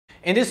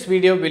In this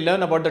video, we'll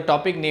learn about the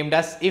topic named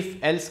as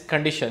if-else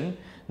condition.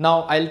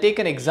 Now, I'll take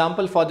an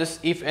example for this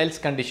if-else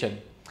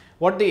condition.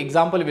 What the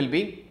example will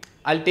be,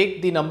 I'll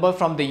take the number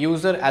from the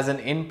user as an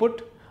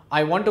input.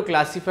 I want to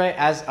classify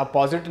as a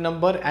positive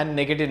number and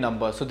negative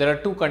number. So, there are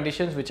two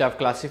conditions which I've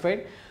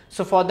classified.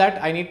 So, for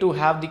that, I need to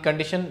have the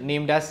condition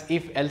named as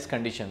if-else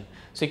condition.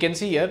 So, you can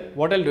see here,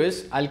 what I'll do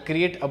is, I'll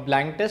create a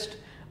blank test,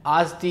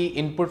 ask the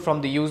input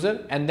from the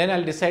user, and then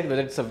I'll decide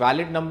whether it's a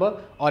valid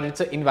number or it's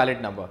an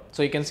invalid number.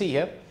 So, you can see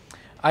here,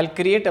 I'll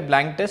create a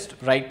blank test,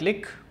 right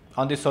click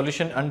on the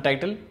solution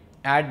untitled,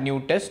 add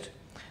new test.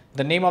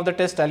 The name of the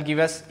test I'll give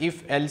as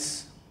if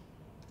else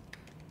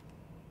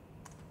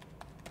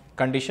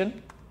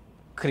condition,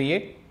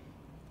 create.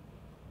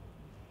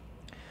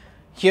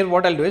 Here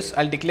what I'll do is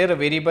I'll declare a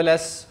variable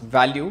as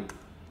value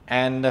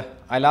and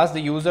I'll ask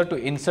the user to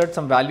insert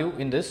some value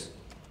in this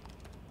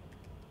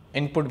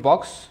input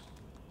box.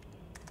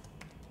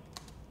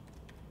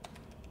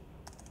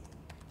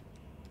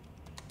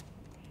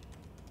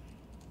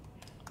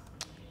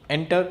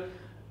 Enter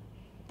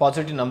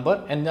positive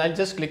number and I'll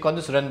just click on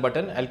this run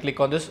button. I'll click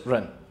on this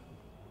run.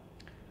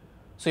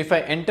 So, if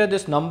I enter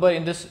this number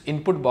in this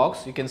input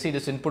box, you can see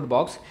this input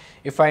box.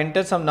 If I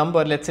enter some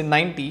number, let's say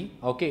 90,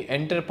 okay,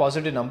 enter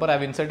positive number,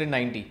 I've inserted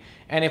 90.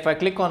 And if I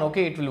click on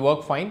OK, it will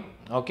work fine,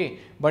 okay,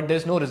 but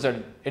there's no result.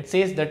 It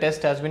says the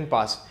test has been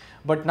passed.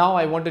 But now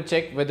I want to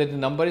check whether the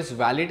number is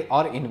valid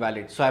or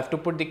invalid. So, I have to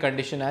put the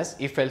condition as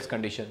if else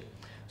condition.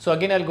 So,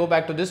 again I'll go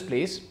back to this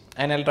place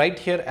and I'll write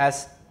here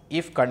as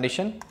if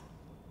condition.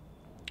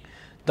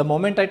 The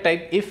moment I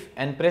type if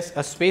and press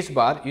a space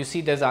bar, you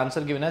see there's answer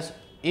given as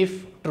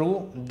if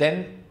true,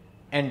 then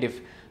end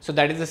if. So,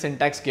 that is the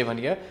syntax given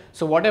here.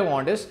 So, what I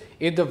want is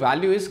if the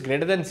value is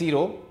greater than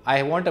 0,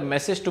 I want a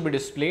message to be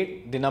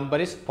displayed, the number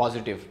is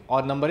positive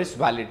or number is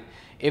valid.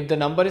 If the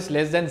number is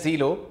less than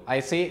 0, I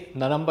say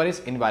the number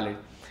is invalid.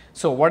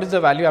 So, what is the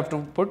value I have to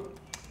put?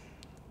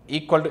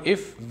 Equal to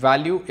if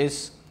value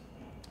is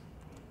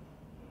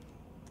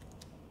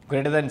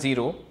greater than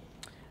 0,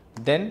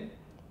 then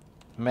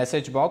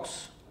message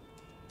box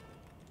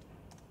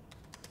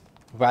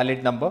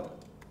valid number,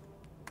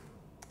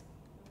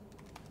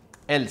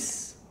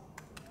 else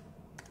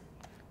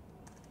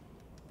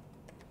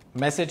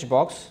message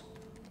box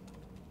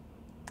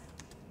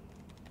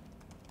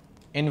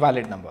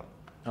invalid number.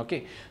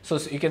 Okay, so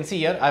you can see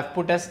here I've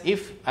put as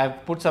if,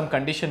 I've put some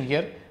condition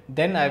here,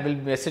 then I will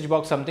message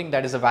box something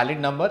that is a valid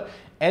number,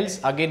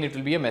 else again it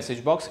will be a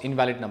message box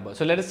invalid number.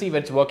 So, let us see whether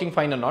it's working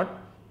fine or not.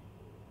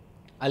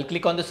 I'll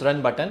click on this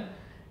run button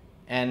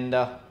and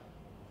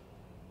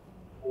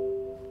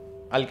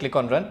I'll click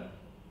on run.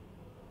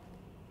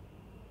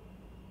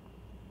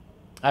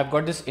 I've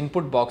got this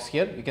input box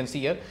here, you can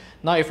see here.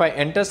 Now, if I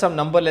enter some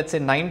number, let's say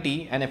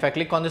 90, and if I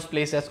click on this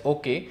place as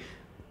OK,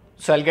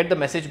 so I'll get the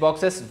message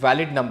box as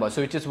valid number,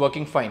 so which is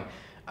working fine.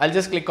 I'll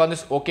just click on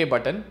this OK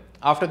button.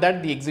 After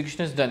that, the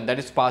execution is done, that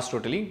is passed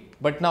totally.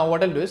 But now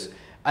what I'll do is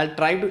I'll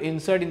try to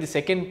insert in the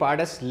second part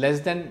as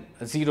less than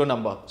 0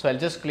 number. So, I'll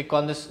just click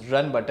on this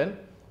run button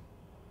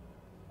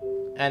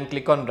and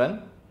click on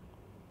run.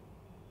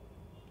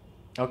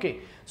 Okay,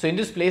 so in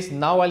this place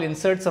now I'll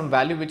insert some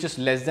value which is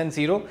less than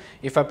 0.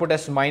 If I put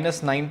as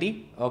minus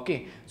 90,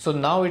 okay, so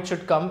now it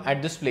should come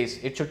at this place,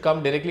 it should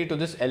come directly to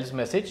this else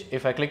message.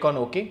 If I click on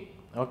OK,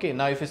 okay,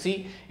 now if you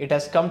see it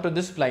has come to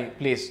this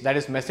place, that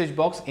is message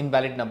box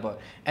invalid number,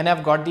 and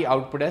I've got the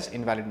output as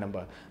invalid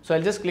number. So,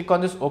 I'll just click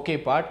on this OK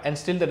part and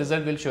still the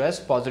result will show as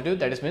positive,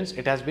 that is means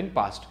it has been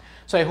passed.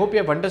 So, I hope you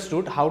have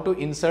understood how to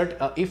insert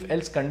a if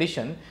else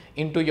condition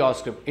into your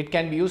script. It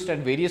can be used at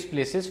various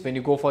places when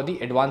you go for the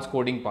advanced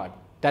coding part.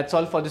 That's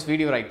all for this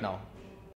video right now.